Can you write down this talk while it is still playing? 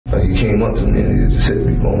he came up to me and he just hit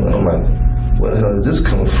me on. I'm like, where the hell is this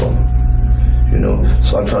coming from? You know,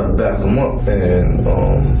 so I tried to back him up, and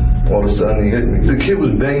all of a sudden he hit me. The kid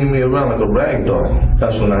was banging me around like a rag doll.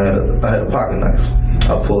 That's when I had a pocket knife.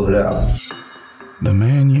 I pulled it out. The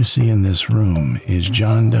man you see in this room is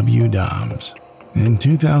John W. Dobbs. In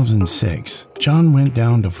 2006, John went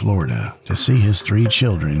down to Florida to see his 3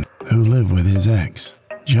 children who live with his ex.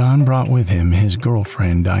 John brought with him his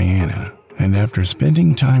girlfriend Diana, and after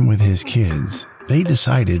spending time with his kids, they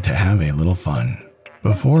decided to have a little fun.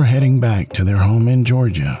 Before heading back to their home in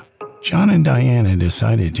Georgia, John and Diana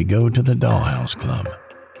decided to go to the Dollhouse Club.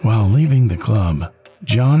 While leaving the club,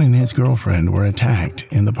 John and his girlfriend were attacked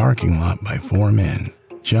in the parking lot by 4 men.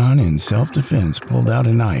 John, in self-defense, pulled out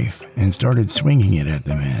a knife and started swinging it at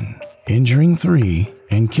the men, injuring 3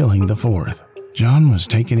 and killing the 4th. John was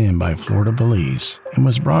taken in by Florida police and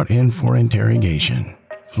was brought in for interrogation.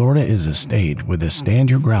 Florida is a state with a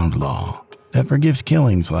stand-your-ground law that forgives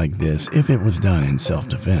killings like this if it was done in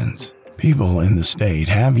self-defense. People in the state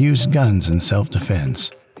have used guns in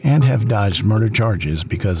self-defense and have dodged murder charges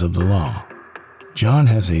because of the law. John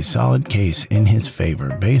has a solid case in his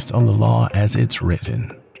favor based on the law as it's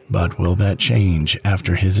written. But will that change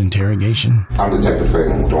after his interrogation? I'm Detective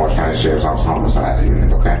Phelan with the Orange County Sheriff's Office Homicide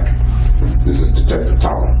Unit, okay? This is Detective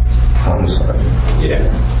Talon. Homicide?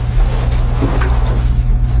 Yeah.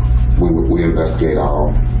 We investigate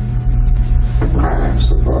all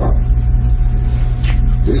crimes of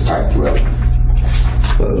this type of level.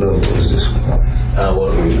 What level is this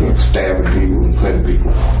one? Stabbing people and cutting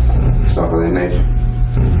people, stuff of that nature.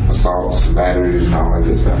 Assaults, batteries, and all that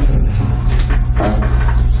good stuff.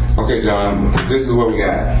 Okay, John, this is what we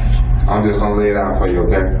got. I'm just gonna lay it out for you,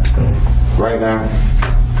 okay? Right now,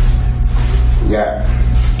 we got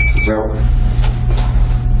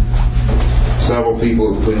several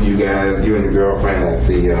people putting you guys, you and your girlfriend, at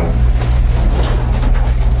the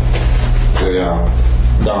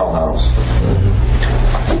dollhouse.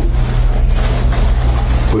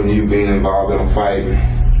 Putting you being involved in a fight.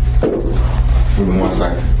 Give me 1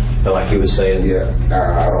 second. Like he was saying, yeah,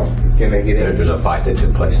 I don't. Can they get in? There's a fight that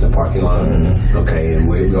took place in the parking lot. Okay, and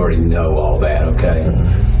we already know all that. Okay,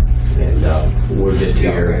 and we're just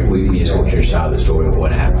here. We just want your side of the story of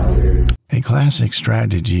what happened. A classic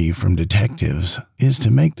strategy from detectives is to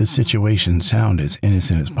make the situation sound as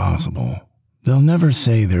innocent as possible. They'll never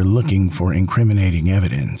say they're looking for incriminating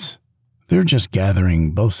evidence. They're just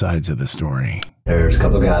gathering both sides of the story. There's a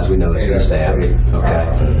couple of guys we know that's been stabbed, okay?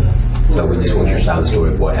 So we just want your side of the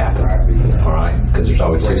story of what happened, all right? Because there's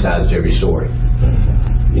always 2 sides to every story.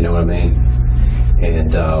 You know what I mean?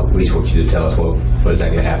 And we just want you to tell us what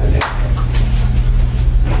exactly happened there.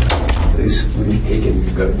 Please, he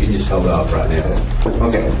can go, you just hold off right now.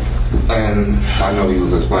 Okay. And I know he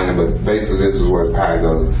was explaining, but basically this is where how it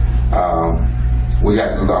goes. We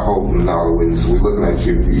got the hope and all the witnesses. We're looking at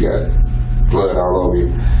you. You got blood all over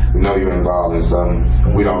you. We know you're involved in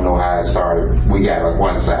something. We don't know how it started. We got like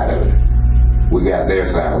one side of it. We got their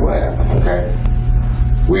side of what happened, okay?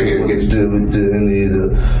 We're here to get you.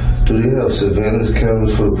 Do they have surveillance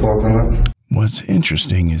cameras for the parking lot? What's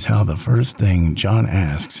interesting is how the first thing John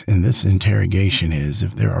asks in this interrogation is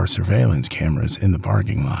if there are surveillance cameras in the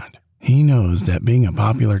parking lot. He knows that being a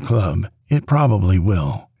popular club, it probably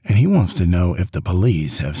will, and he wants to know if the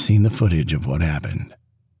police have seen the footage of what happened.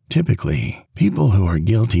 Typically, people who are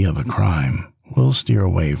guilty of a crime will steer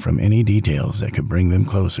away from any details that could bring them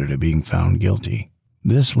closer to being found guilty.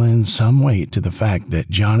 This lends some weight to the fact that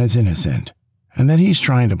John is innocent, and that he's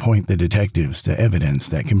trying to point the detectives to evidence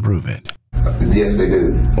that can prove it. Yes, they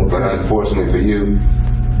do. But unfortunately for you,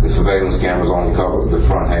 the surveillance cameras only cover the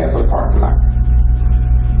front half of the parking lot.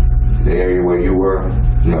 The area where you were,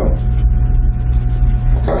 no.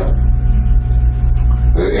 Okay?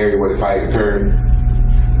 The area where the fight occurred,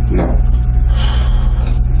 no.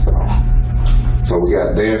 So we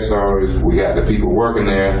got their stories, we got the people working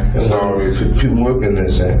there, stories. People working there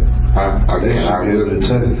saying,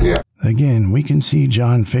 Again, we can see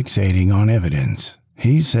John fixating on evidence.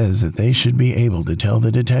 He says that they should be able to tell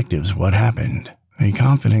the detectives what happened. A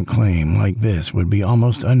confident claim like this would be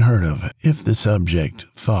almost unheard of if the subject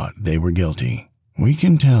thought they were guilty. We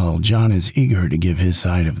can tell John is eager to give his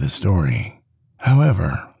side of the story.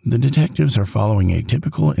 However, the detectives are following a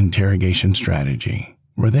typical interrogation strategy,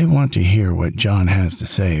 where they want to hear what John has to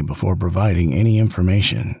say before providing any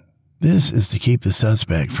information. This is to keep the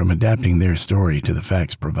suspect from adapting their story to the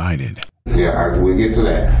facts provided. Yeah, we'll get to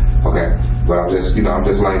that. Okay, but I'm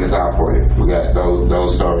just laying this out for you. We got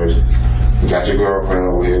those stories. We got your girlfriend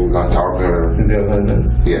over here. We're gonna talk to her. You got her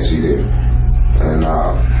name? Yeah, she did. And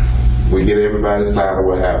we get everybody's side of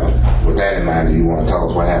what happened. With that in mind, do you want to tell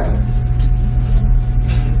us what happened?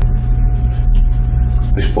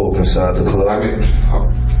 We spoke inside the club. I mean,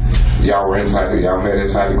 y'all were y'all met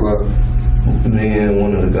inside the club? Me and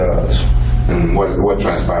one of the guys. And what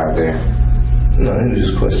transpired there? No, he was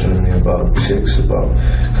just questioning me about chicks,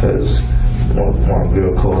 because my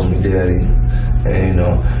girl calls me daddy, and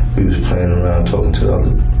we was playing around talking to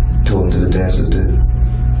the dancers did.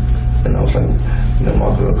 And I was like,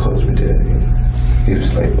 my girl calls me daddy. And he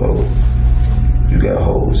was like, oh, you got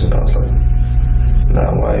hoes? And I was like,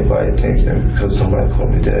 nah, why you think that because somebody called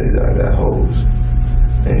me daddy that I got hoes?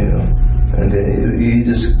 And and then he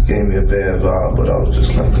just gave me a bad vibe, but I was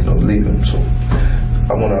just like, leave him. So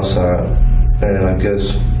I went outside, and I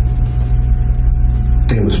guess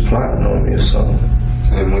they was plotting on me or something.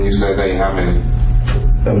 And when you say they, how many?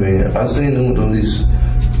 I mean, I seen them with at least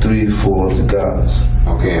 3, 4 of the guys.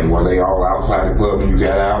 Okay, and were they all outside the club when you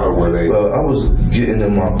got out, or were they? Well, I was getting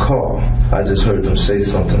in my car. I just heard them say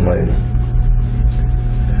something like,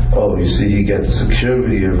 oh, you see, he got the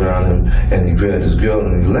security around him, and he grabbed his girl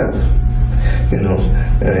and he left.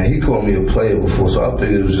 And he called me a player before, so I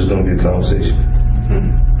figured it was just going to be a conversation.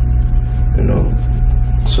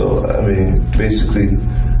 So, I mean, basically,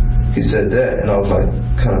 he said that, and I was like,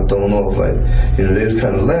 kind of thrown off, like, they was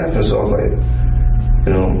kind of laughing, so I was like,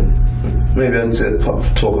 maybe I said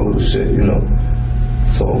talk a little shit,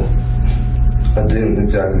 So, I didn't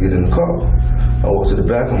exactly get in the car. I walked to the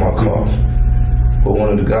back of my car. But one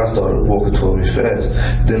of the guys started walking toward me fast.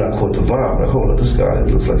 Then I caught the vibe. Like, hold on, this guy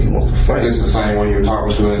looks like he wants to fight. Is this the same one you were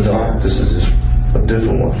talking to inside? No, this is just a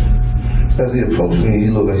different one. As he approached me,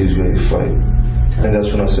 he looked like he was ready to fight. And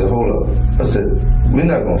that's when I said, hold up. I said, we're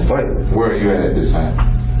not going to fight. Where are you at this time?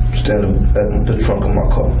 Standing at the trunk of my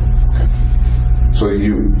car. So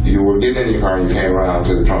you were getting in your car and you came around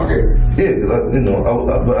to the trunk area? Yeah,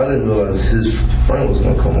 but I didn't realize his friend was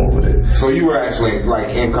going to come over there. So you were actually, like,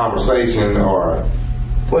 in conversation, or?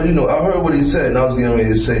 Well, I heard what he said, and I was getting ready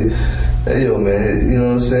to say, hey, yo, man, you know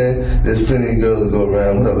what I'm saying? There's plenty of girls that go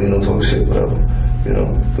around, whatever, talk shit, whatever,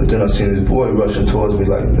 But then I seen this boy rushing towards me,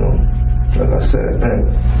 like, like I said, man.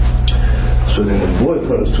 So then the boy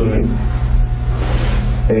comes to me,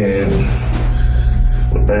 and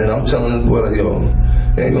I'm telling this boy, like, yo,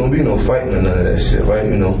 there ain't gonna be no fighting or none of that shit, right?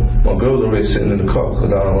 My girl's already sitting in the car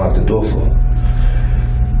because I unlocked the door for her.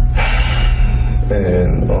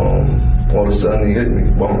 And all of a sudden he hit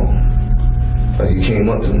me, boom. Like he came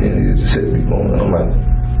up to me and he just hit me, boom. And I'm like,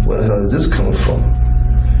 where the hell is this coming from?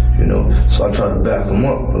 So I tried to back him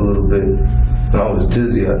up a little bit, and I was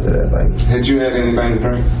dizzy after that. Like, had you had anything to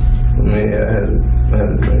drink? I mean, yeah, I had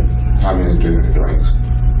a drink. How many drinks?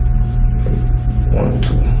 1 or 2.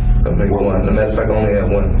 I think one. As a matter of fact, I only had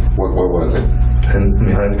one. What was it?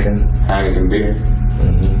 Heineken. Heineken beer?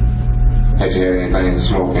 Mm-hmm. Had you had anything,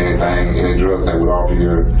 smoke anything, any drugs that would offer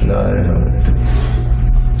your? No, I didn't have anything.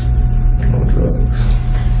 No drugs.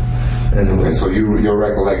 Anyway. Okay, so your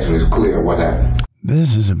recollection is clear of what happened?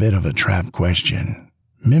 This is a bit of a trap question.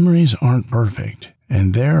 Memories aren't perfect,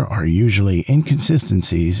 and there are usually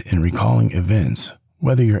inconsistencies in recalling events,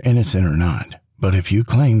 whether you're innocent or not. But if you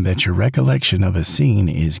claim that your recollection of a scene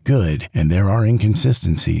is good and there are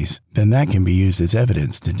inconsistencies, then that can be used as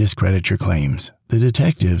evidence to discredit your claims. The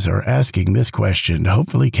detectives are asking this question to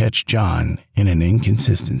hopefully catch John in an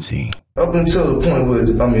inconsistency. Up until the point where,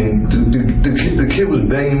 I mean, the kid was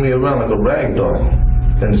banging me around like a rag doll.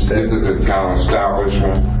 Understand? This is the kind of stylish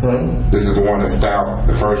one? Huh? This is the one that's stout,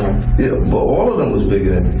 the first one? Yeah, but all of them was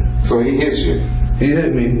bigger than me. So he hit you? He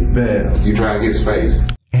hit me, bam. You trying to get space?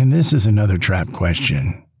 And this is another trap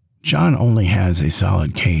question. John only has a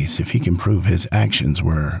solid case if he can prove his actions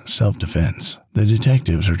were self-defense. The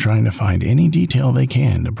detectives are trying to find any detail they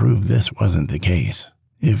can to prove this wasn't the case.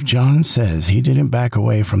 If John says he didn't back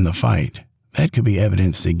away from the fight, that could be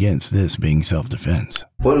evidence against this being self-defense.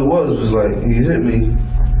 What it was like, he hit me,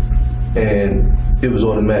 and it was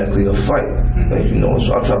automatically a fight. Like,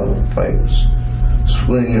 so I tried to, like,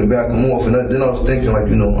 swing and back him off, and then I was thinking, like,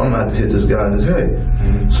 I'm gonna have to hit this guy in his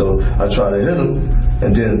head. So I tried to hit him,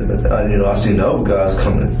 and then, I seen the other guys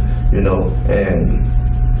coming,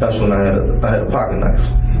 and that's when I had a pocket knife.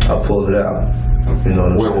 I pulled it out.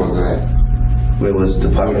 Where was that? Where was the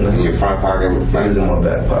pocket knife? In your front pocket? It was in my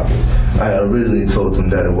back pocket. I had originally told them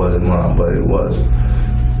that it wasn't mine, but it was.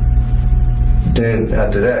 Then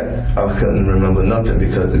after that, I couldn't remember nothing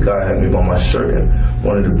because the guy had me by my shirt, and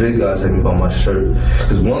one of the big guys had me by my shirt.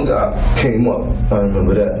 Because one guy came up, I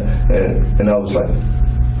remember that, and I was like,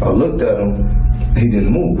 I looked at him, he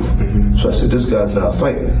didn't move. So I said, this guy's not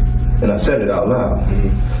fighting. And I said it out loud.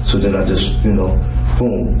 So then I just, you know,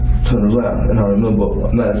 boom, turned around. And I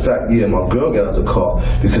remember, matter of fact, yeah, my girl got out the car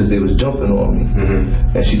because they was jumping on me.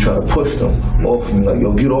 And she tried to push them off of me, like,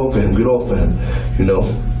 yo, get off of him, you know.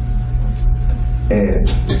 And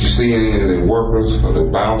did you see any of the workers or the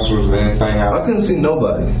bouncers or anything out? I couldn't see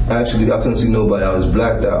nobody. Actually, I couldn't see nobody. I was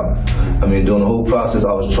blacked out. I mean, during the whole process,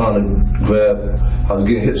 I was trying to grab, I was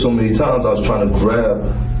getting hit so many times, I was trying to grab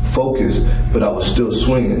focus, but I was still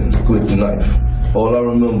swinging with the knife. All I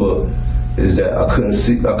remember is that I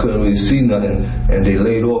couldn't really see nothing, and they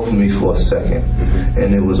laid off of me for a second.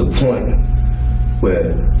 And there was a point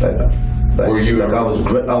where, I was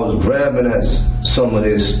grabbing at some of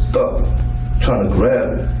their stuff, trying to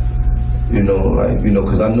grab it, you know, like, you know,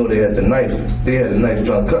 because I know they had the knife. They had the knife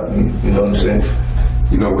trying to cut me. You know what I'm saying?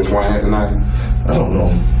 You know which one had the knife? I don't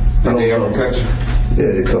know. Did they ever cut you?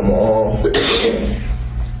 Yeah, they cut my arm.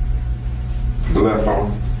 The left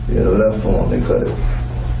arm? Yeah, the left arm, they cut it.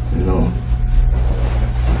 You know.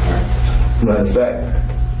 Matter of fact,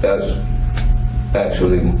 that's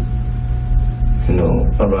actually, you know,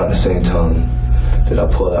 around the same time that I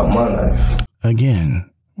pulled out my knife. Again,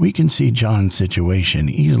 we can see John's situation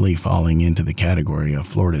easily falling into the category of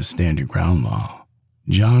Florida's standard ground law.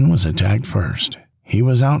 John was attacked first. He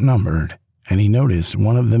was outnumbered, and he noticed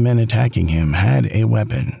one of the men attacking him had a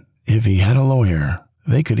weapon. If he had a lawyer,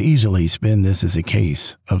 they could easily spin this as a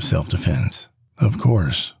case of self-defense. Of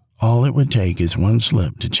course, all it would take is one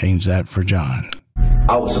slip to change that for John.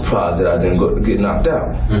 I was surprised that I didn't get knocked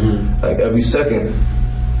out. Like every second,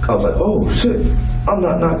 I was like, oh shit, I'm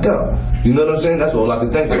not knocked out. You know what I'm saying? That's all I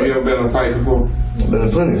could think of. Have you ever been in a fight before? I've been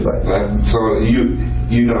in plenty of fights. So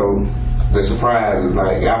you know, the surprise is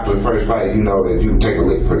like after the first fight, you know that you take a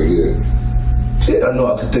lick pretty good. Yeah, I know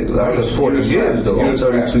I could take a lick. I was 40 years though. I'm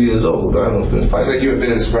 32 years old. I haven't been fighting. So you have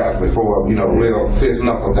been scrapped before, you know, real fist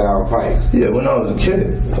knuckle down fights. Yeah, when I was a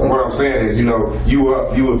kid. What I'm saying is, you know, you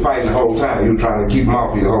were fighting the whole time. You were trying to keep them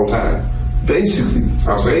off you the whole time. Basically.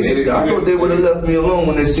 I thought they would have left me alone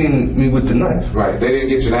when they seen me with the knife. Right. They didn't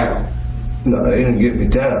get you down. No, they didn't get me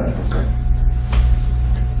down. Okay.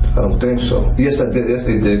 I don't think so. Yes, I did. Yes,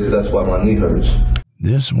 they did, because that's why my knee hurts.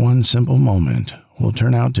 This one simple moment will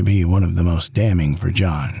turn out to be one of the most damning for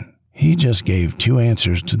John. He just gave two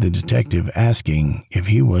answers to the detective asking if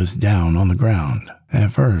he was down on the ground.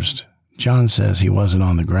 At first, John says he wasn't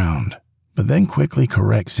on the ground, but then quickly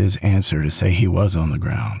corrects his answer to say he was on the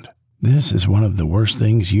ground. This is one of the worst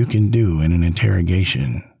things you can do in an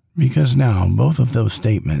interrogation, because now both of those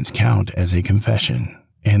statements count as a confession,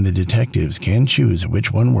 and the detectives can choose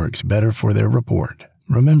which one works better for their report.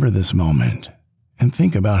 Remember this moment, and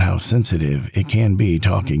think about how sensitive it can be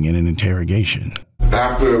talking in an interrogation.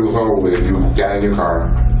 After it was over with, you got in your car.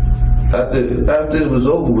 After it was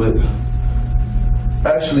over with,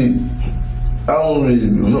 actually, I don't really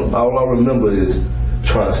remember. All I remember is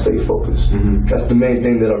trying to stay focused. That's the main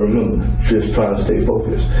thing that I remember, just trying to stay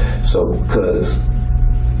focused. So, because,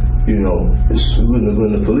 you know,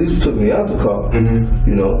 when the police took me out the car,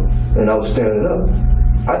 you know, and I was standing up,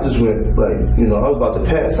 I just went like, you know, I was about to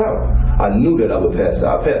pass out. I knew that I would pass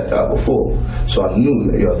out. I passed out before. So I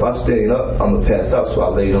knew that, you know, if I stayed up, I'm going to pass out. So I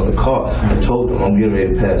laid on the car and told them, I'm getting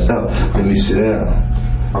ready to pass out. Let me sit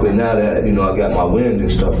down. But now that, you know, I got my wind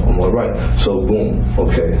and stuff, I'm all right. So boom,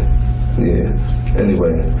 okay. Yeah.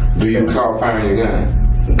 Anyway. Do you recall firing your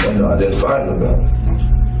gun? No, I didn't fire the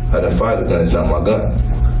gun. I didn't fire the gun. It's not my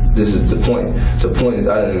gun. This is the point. The point is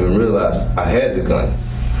I didn't even realize I had the gun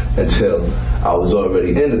until I was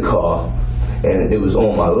already in the car and it was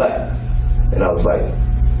on my lap. And I was like,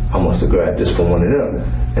 I must have grabbed this from one of them.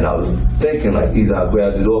 And I was thinking like either I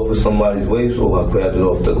grabbed it off of somebody's waist or I grabbed it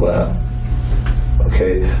off the ground.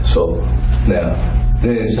 Okay, so now,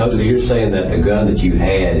 then... So you're saying that the gun that you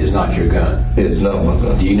had is not your gun? It is not my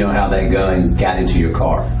gun. Do you know how that gun got into your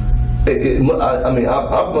car? I mean,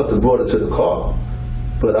 I must have brought it to the car,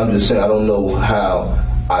 but I'm just saying I don't know how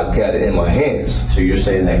I got it in my hands. So you're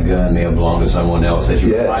saying that gun may have belonged to someone else that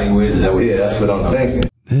you were fighting with? Is that what you're saying? That's what I'm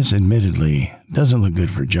thinking. This admittedly doesn't look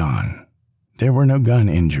good for John. There were no gun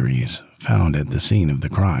injuries found at the scene of the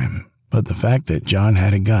crime, but the fact that John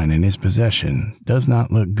had a gun in his possession does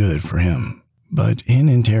not look good for him. But in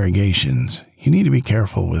interrogations, you need to be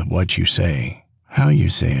careful with what you say, how you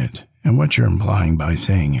say it, and what you're implying by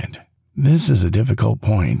saying it. This is a difficult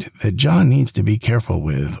point that John needs to be careful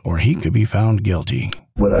with, or he could be found guilty.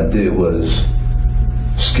 What I did was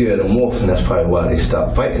scare them off, and that's probably why they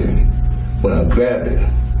stopped fighting me when I grabbed it.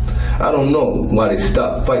 I don't know why they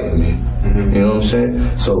stopped fighting me. You know what I'm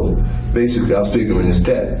saying? So basically, I'm figuring it's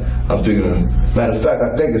that. I'm figuring, matter of fact,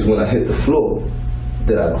 I think it's when I hit the floor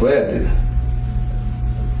that I grabbed it.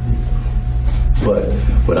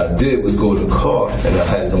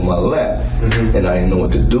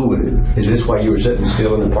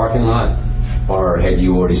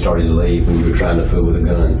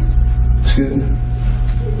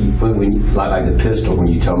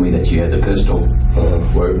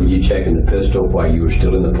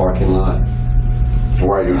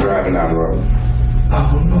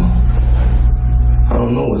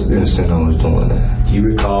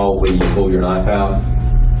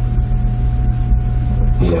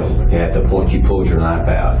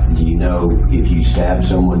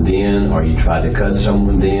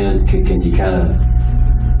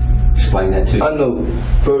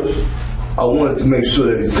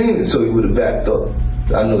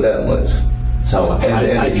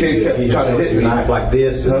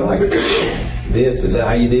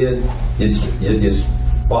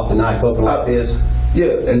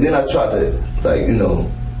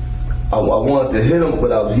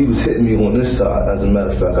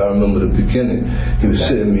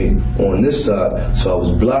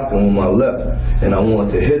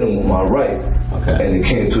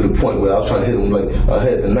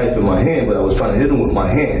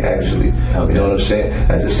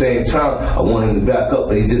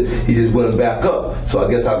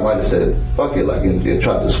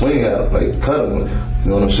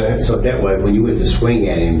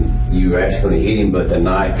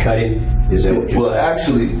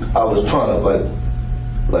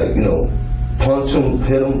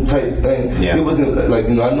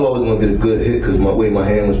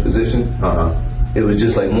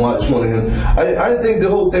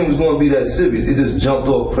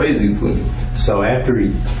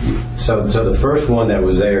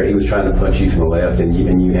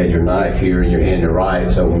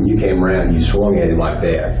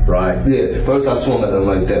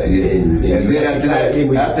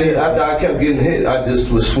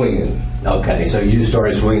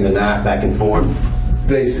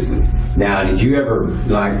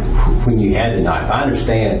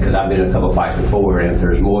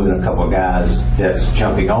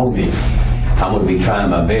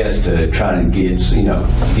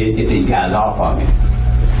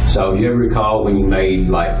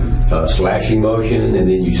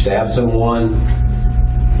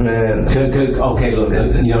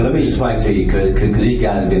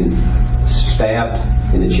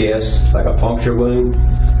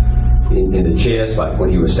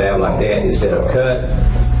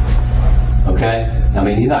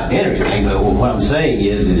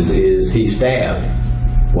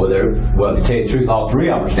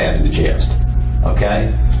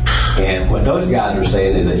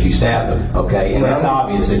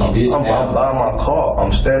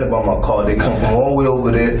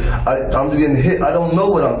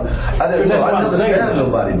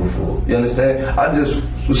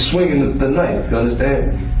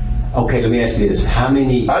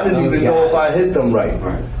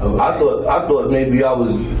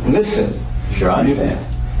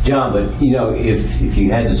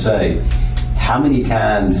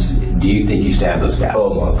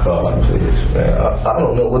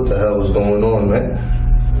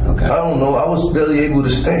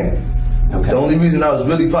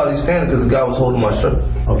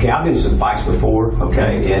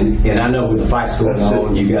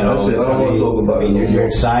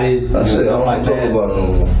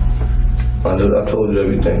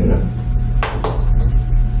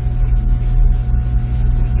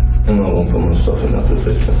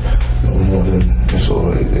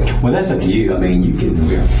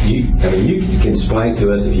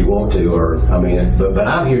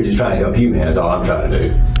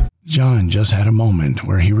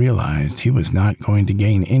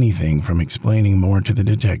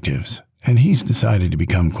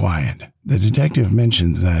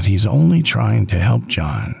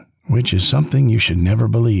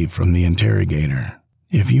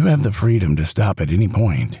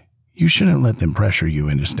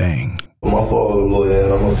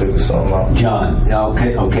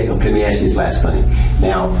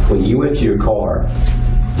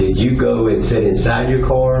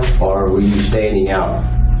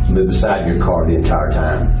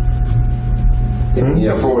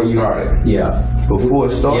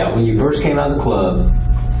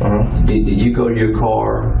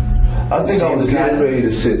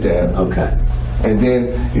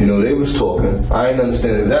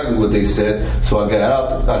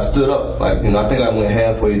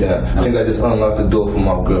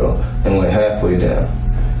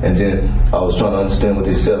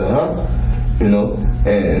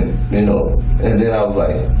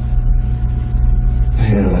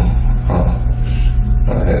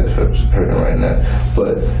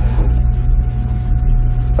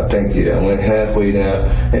 I think, yeah, I went halfway down,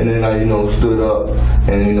 and then I, stood up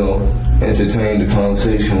and, entertained the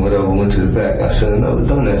conversation, whatever, went to the back. I should have never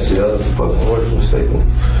done that shit. That was the fucking worst mistake.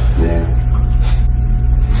 Yeah.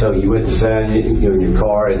 So you went to sign, you in your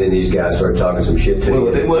car, and then these guys started talking some shit to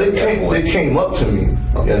you? Well, they came up to me,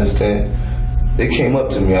 you understand? They came up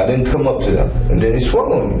to me. I didn't come up to them. And then they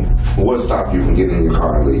swung on me. What stopped you from getting in your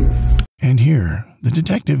car and leaving? And here, the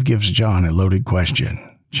detective gives John a loaded question.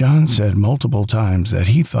 John said multiple times that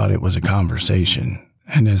he thought it was a conversation,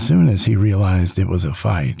 and as soon as he realized it was a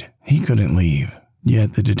fight, he couldn't leave.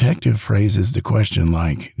 Yet the detective phrases the question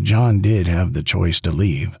like John did have the choice to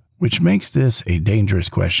leave, which makes this a dangerous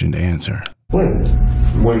question to answer. When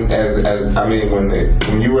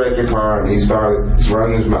you were at your car and he started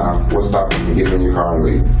running his mouth, what stopped you from getting in your car and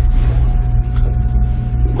leaving?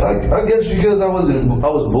 I guess because I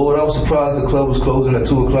was bored. I was surprised the club was closing at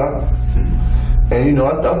 2 o'clock. And,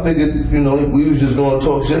 I figured, we was just going to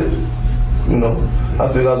talk shit. I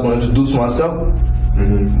figured I was going to introduce myself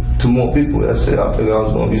to more people. That's it. I figured I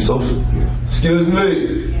was going to be social. Excuse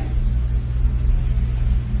me.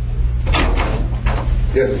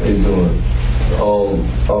 Yes. How you doing? I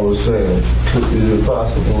was saying, is it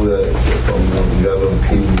possible that if y'all gonna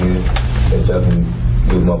keep me that y'all can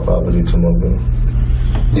give my property to my girl?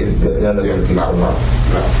 Yes. Y'all not gonna keep me? No.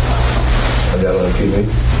 Are y'all gonna keep me?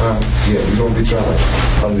 Yeah, you're gonna be charged.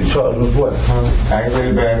 I'm gonna be charged with what?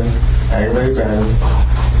 Aggravated battery.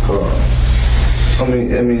 I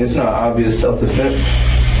mean, it's not obvious self-defense.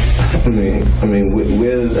 I mean,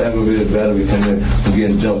 where does aggravated battery come in? I'm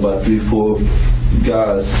getting jumped by 3-4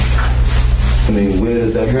 guys. I mean, where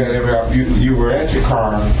does that come in? You were at your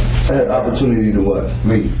car. I had opportunity to what?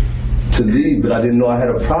 Leave. To leave, but I didn't know I had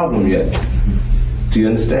a problem yet. Do you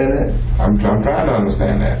understand that? I'm trying to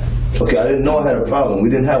understand that. Okay, I didn't know I had a problem. We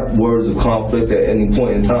didn't have words of conflict at any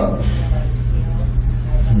point in time.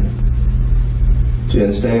 Do you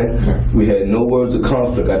understand? Okay. We had no words of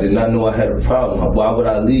conflict. I did not know I had a problem. Why would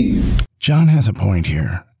I leave? John has a point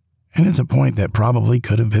here, and it's a point that probably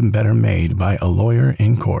could have been better made by a lawyer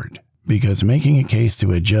in court, because making a case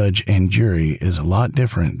to a judge and jury is a lot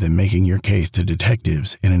different than making your case to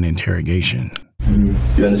detectives in an interrogation.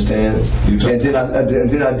 You understand? And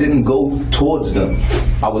then I didn't go towards them.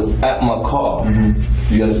 I was at my car.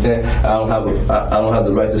 You understand? I don't have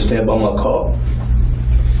the right to stand by my car.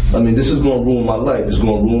 I mean, this is going to ruin my life. It's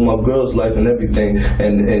going to ruin my girl's life and everything.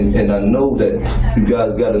 And I know that you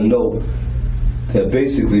guys got to know that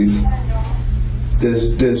basically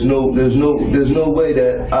there's no way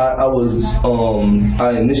that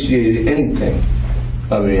I initiated anything.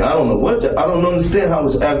 I mean, I don't understand how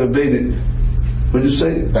it's aggravated. What'd you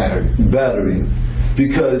say? Battery.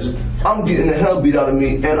 Because I'm getting the hell beat out of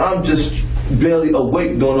me and I'm just barely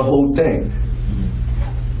awake during the whole thing.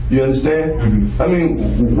 You understand? I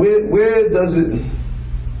mean, where does it?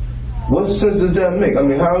 What sense does that make? I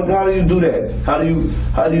mean, how do you do that? How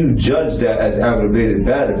do you judge that as aggravated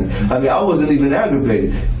battery? I mean, I wasn't even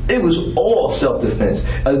aggravated. It was all self-defense.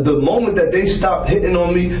 As the moment that they stopped hitting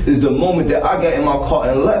on me is the moment that I got in my car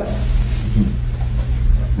and left.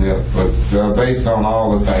 Yeah, but based on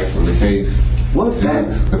all the facts of the case. What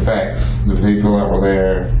facts? The facts. The people that were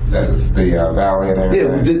there, that's the valet and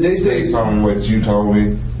everything. Yeah, they say, based on what you told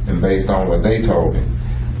me and based on what they told me,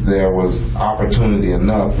 there was opportunity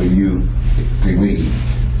enough for you to leave.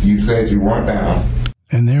 You said you weren't down.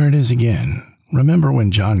 And there it is again. Remember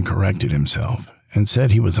when John corrected himself and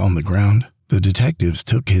said he was on the ground? The detectives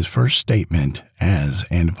took his first statement as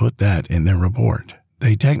and put that in their report.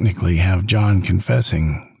 They technically have John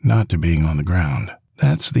confessing not to being on the ground.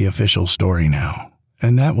 That's the official story now,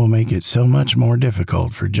 and that will make it so much more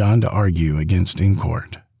difficult for John to argue against in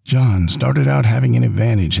court. John started out having an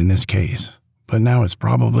advantage in this case, but now is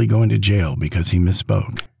probably going to jail because he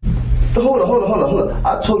misspoke. Hold on.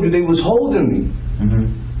 I told you they was holding me.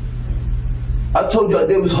 I told you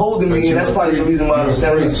they was holding me, and that's probably the reason why I was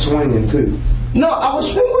standing. Swinging too. No, I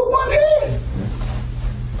was swinging with one hand.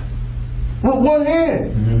 With one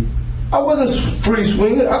hand. I wasn't free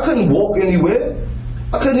swinging. I couldn't walk anywhere.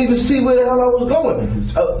 I couldn't even see where the hell I was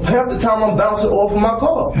going. Half the time I'm bouncing off of my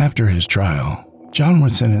car. After his trial, John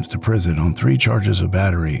was sentenced to prison on 3 charges of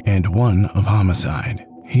battery and 1 of homicide.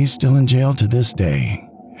 He's still in jail to this day,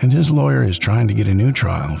 and his lawyer is trying to get a new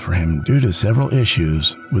trial for him due to several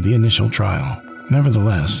issues with the initial trial.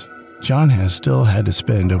 Nevertheless, John has still had to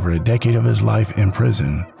spend over a decade of his life in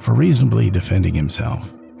prison for reasonably defending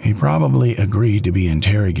himself. He probably agreed to be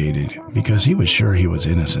interrogated because he was sure he was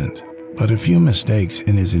innocent, but a few mistakes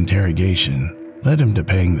in his interrogation led him to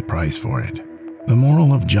paying the price for it. The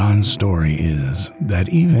moral of John's story is that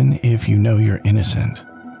even if you know you're innocent,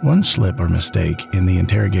 One slip or mistake in the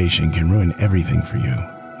interrogation can ruin everything for you.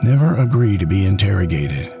 Never agree to be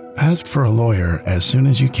interrogated. Ask for a lawyer as soon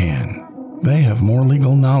as you can. They have more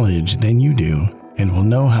legal knowledge than you do and will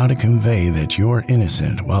know how to convey that you're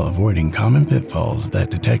innocent while avoiding common pitfalls that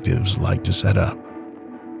detectives like to set up.